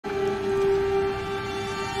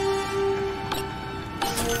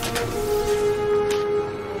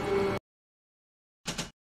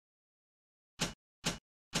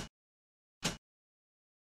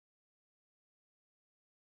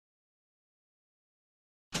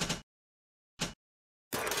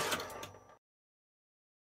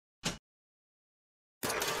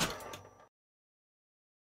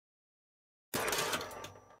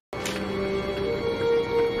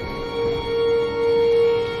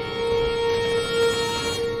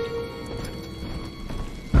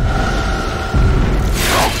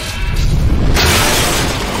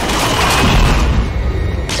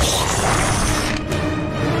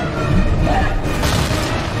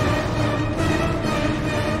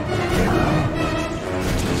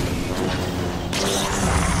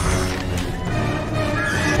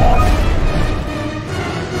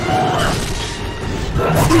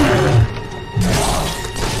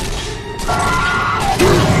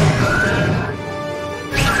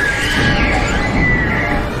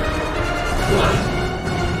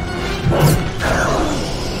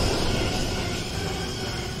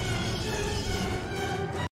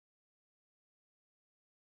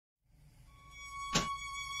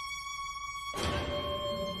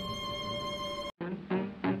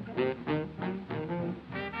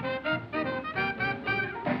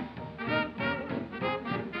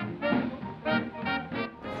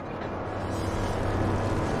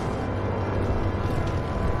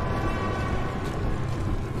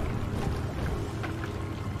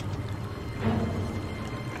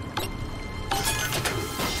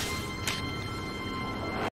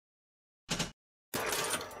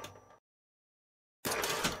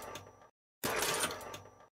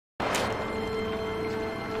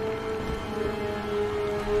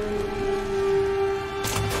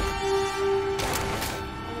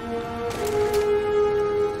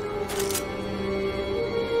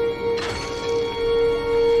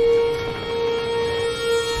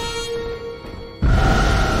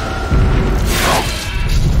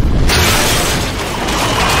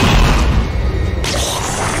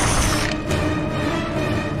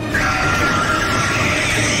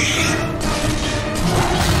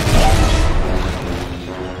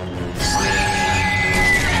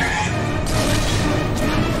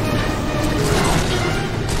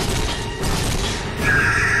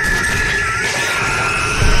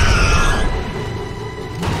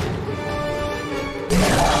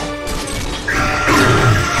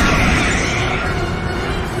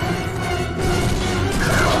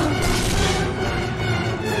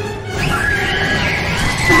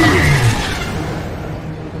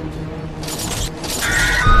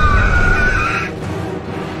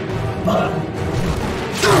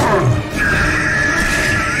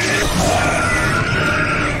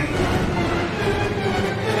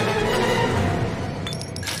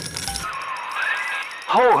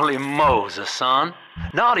Holy Moses, son.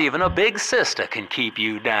 Not even a big sister can keep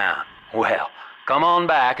you down. Well, come on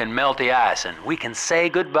back and melt the ice and we can say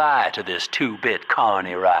goodbye to this two-bit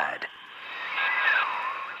carny ride.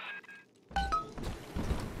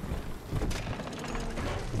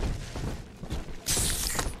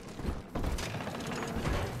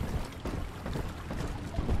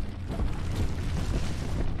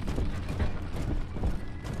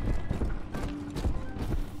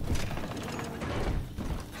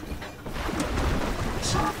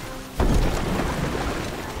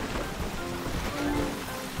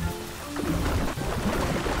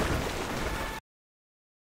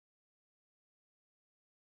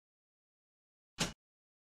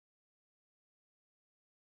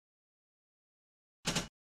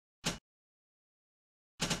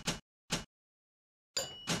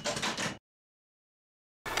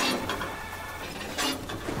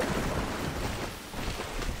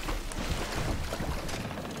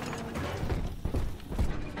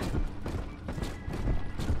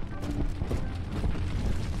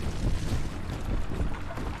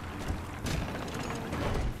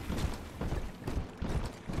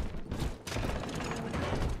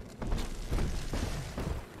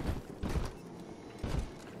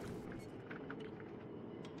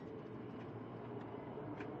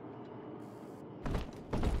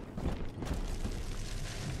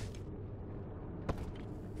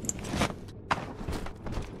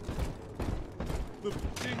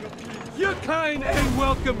 Your kind ain't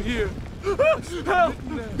welcome here. Help!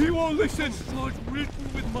 He won't listen. Blood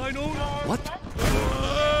written with mine own. What?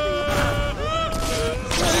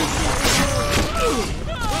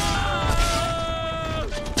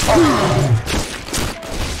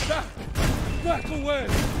 Back away.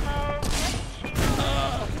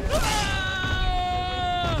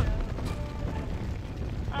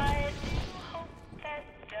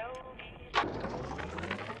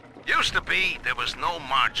 You used to be, there was no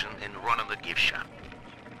margin in running the gift shop.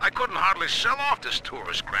 I couldn't hardly sell off this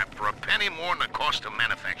tourist crap for a penny more than the cost of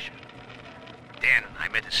manufacture. Then I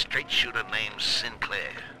met a straight shooter named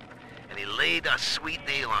Sinclair, and he laid a sweet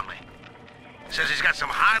deal on me. Says he's got some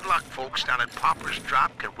hard luck folks down at Popper's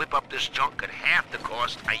Drop can whip up this junk at half the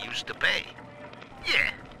cost I used to pay. Yeah,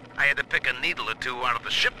 I had to pick a needle or two out of the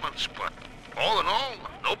shipments, but all in all,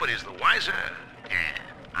 nobody's the wiser, and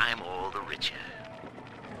I'm all the richer.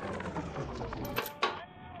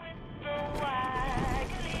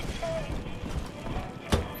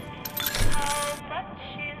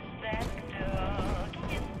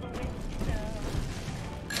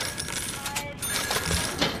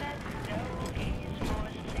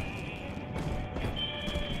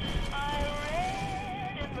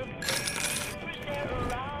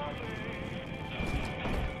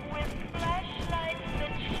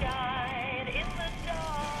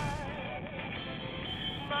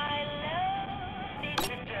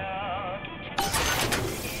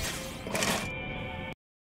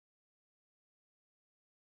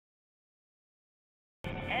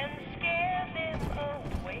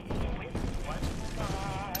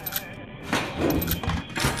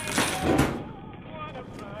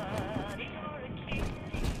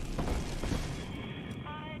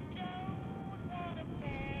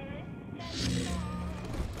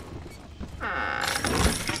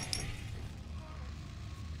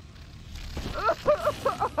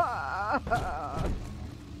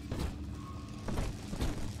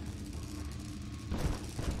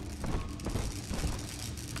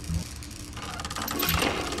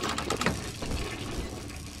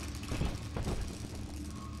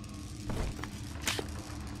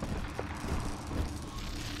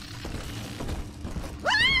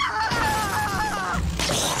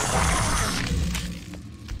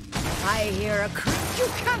 I hear a creak. You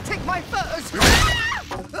can't take my furs!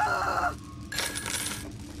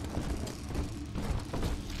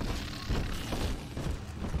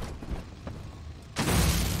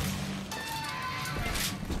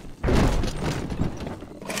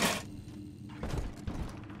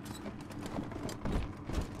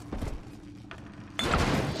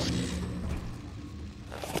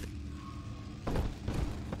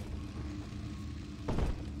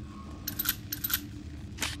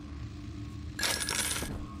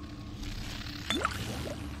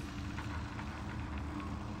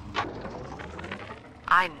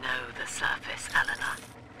 I know the surface, Eleanor.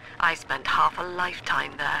 I spent half a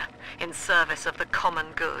lifetime there, in service of the common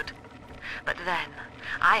good. But then,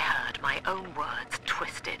 I heard my own words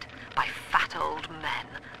twisted by fat old men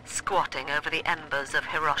squatting over the embers of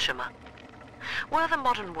Hiroshima. Were the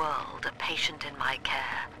modern world a patient in my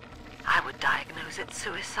care, I would diagnose it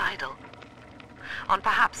suicidal. On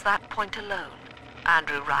perhaps that point alone,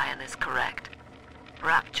 Andrew Ryan is correct.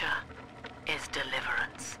 Rapture is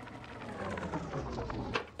deliverance.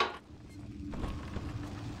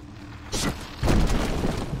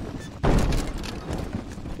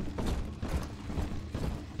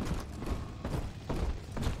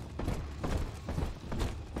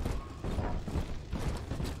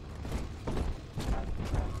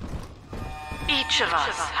 Each of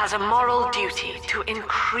us has a moral duty to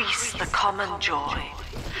increase the common joy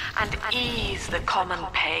and ease the common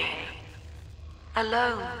pain.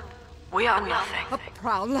 Alone, we are nothing. A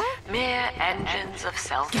prowler? Mere engines of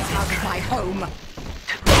Get out of my self-interest. home!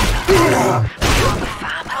 Together, we are the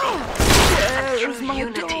family. And There's through my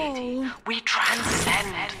unity, doll. we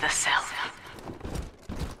transcend the self.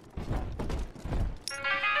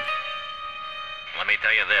 Let me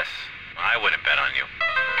tell you this. I wouldn't bet on you.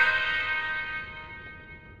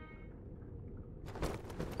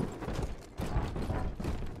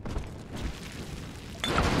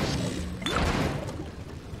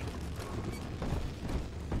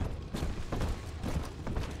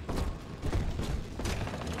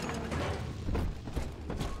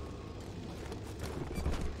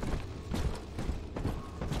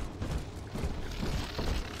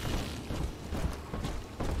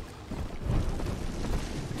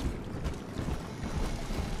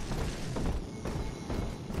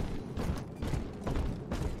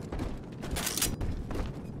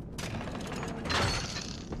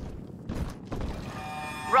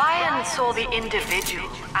 Ryan saw the individual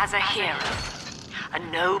as a hero, a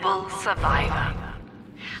noble survivor.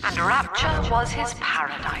 And Rapture was his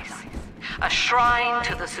paradise, a shrine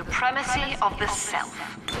to the supremacy of the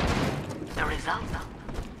self. The result?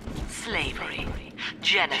 Slavery,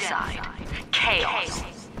 genocide, chaos.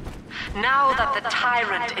 Now that the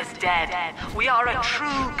tyrant is dead, we are a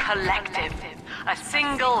true collective, a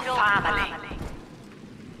single family.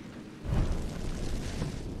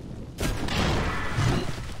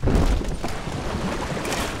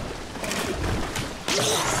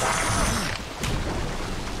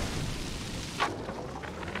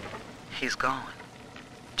 gone.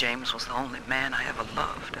 James was the only man I ever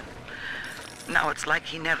loved, and now it's like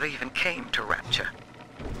he never even came to Rapture.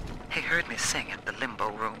 He heard me sing at the limbo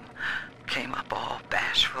room, came up all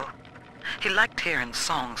bashful. He liked hearing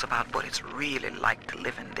songs about what it's really like to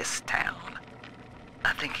live in this town.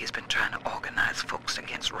 I think he's been trying to organize folks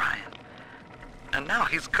against Ryan. And now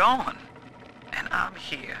he's gone, and I'm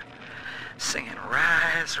here, singing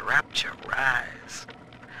Rise, Rapture, Rise.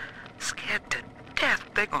 Scared to death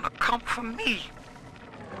they're gonna come for me.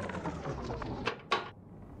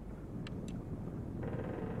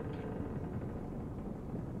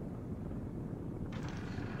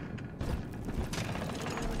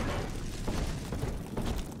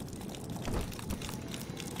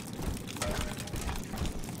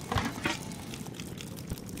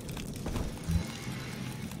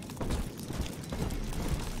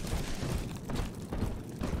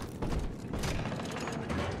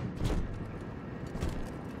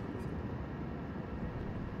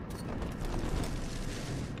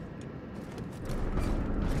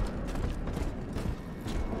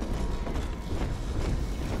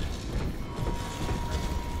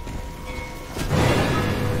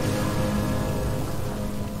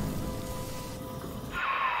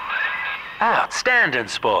 Outstanding,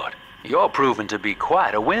 sport. You're proving to be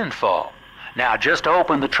quite a windfall. Now just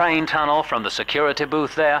open the train tunnel from the security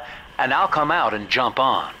booth there, and I'll come out and jump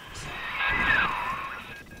on.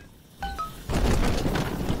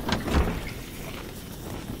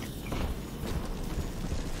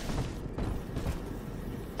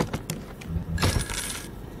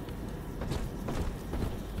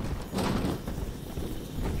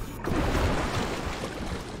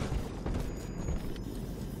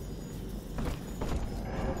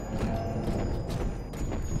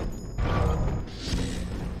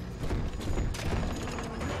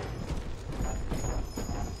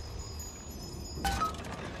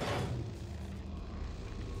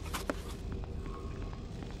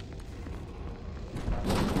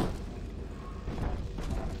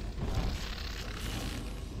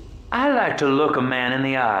 I like to look a man in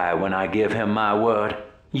the eye when I give him my word.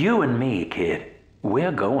 You and me, kid,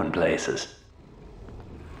 we're going places.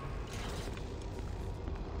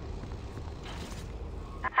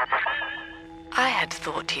 I had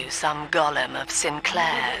thought you some golem of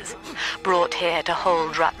Sinclair's, brought here to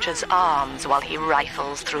hold Rapture's arms while he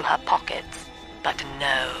rifles through her pockets. But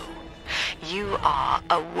no, you are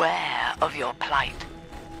aware of your plight.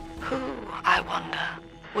 Who, I wonder,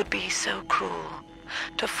 would be so cruel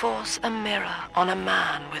to force a mirror on a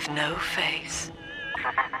man with no face?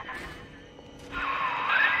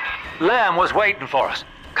 Lamb was waiting for us.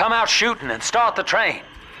 Come out shooting and start the train.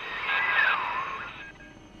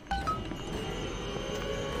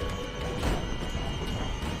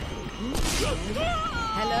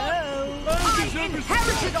 Hello? I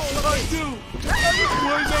inherited all of I this! do!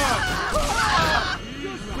 Why not?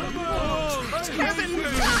 Just come on! Kevin!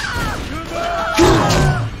 Come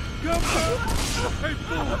on! Come on! Hey,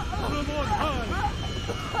 fool! From on high!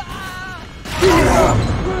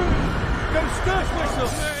 Gotta stash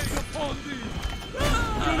myself hands upon thee!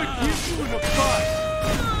 I'm gonna keep you in a fight!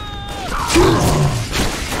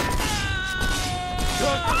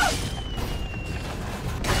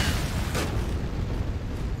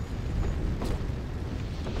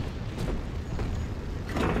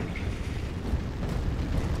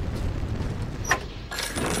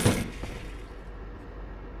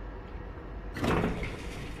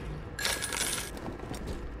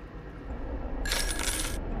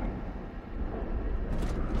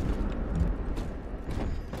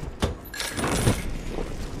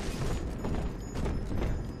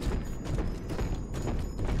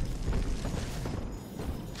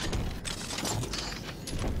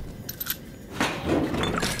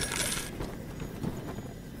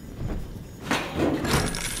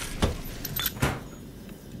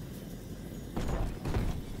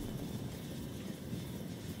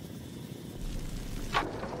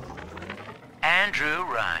 Andrew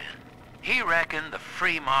Ryan. He reckoned the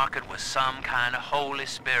free market was some kind of Holy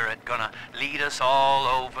Spirit gonna lead us all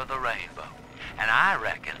over the rainbow. And I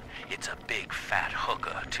reckon it's a big fat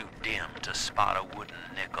hooker too dim to spot a wooden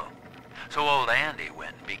nickel. So old Andy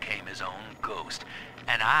went and became his own ghost,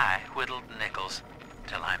 and I whittled nickels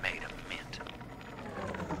till I made a mint.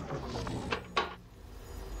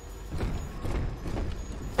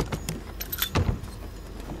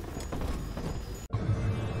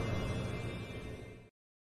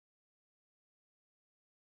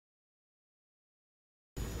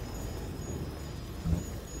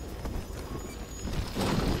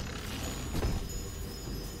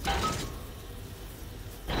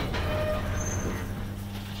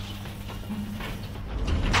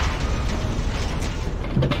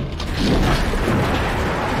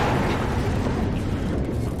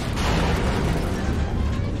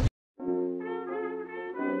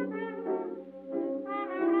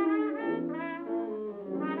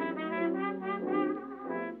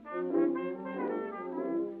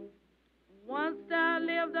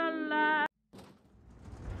 live the life.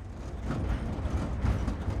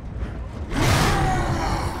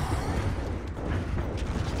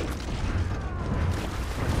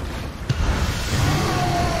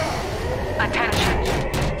 Attention.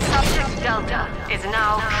 Subject Delta is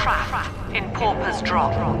now trapped in Pauper's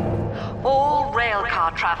Drop. All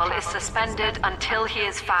railcar travel is suspended until he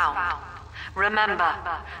is found. Remember,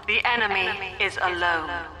 the enemy is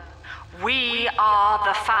alone. We are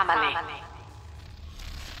the family.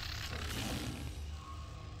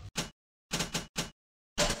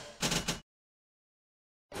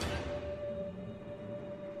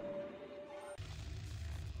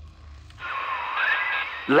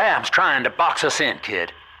 Lamb's trying to box us in,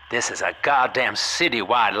 kid. This is a goddamn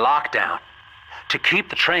citywide lockdown. To keep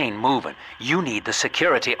the train moving, you need the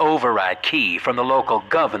security override key from the local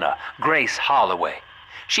governor, Grace Holloway.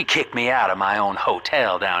 She kicked me out of my own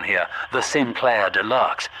hotel down here, the Sinclair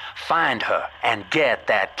Deluxe. Find her and get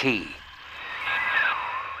that key.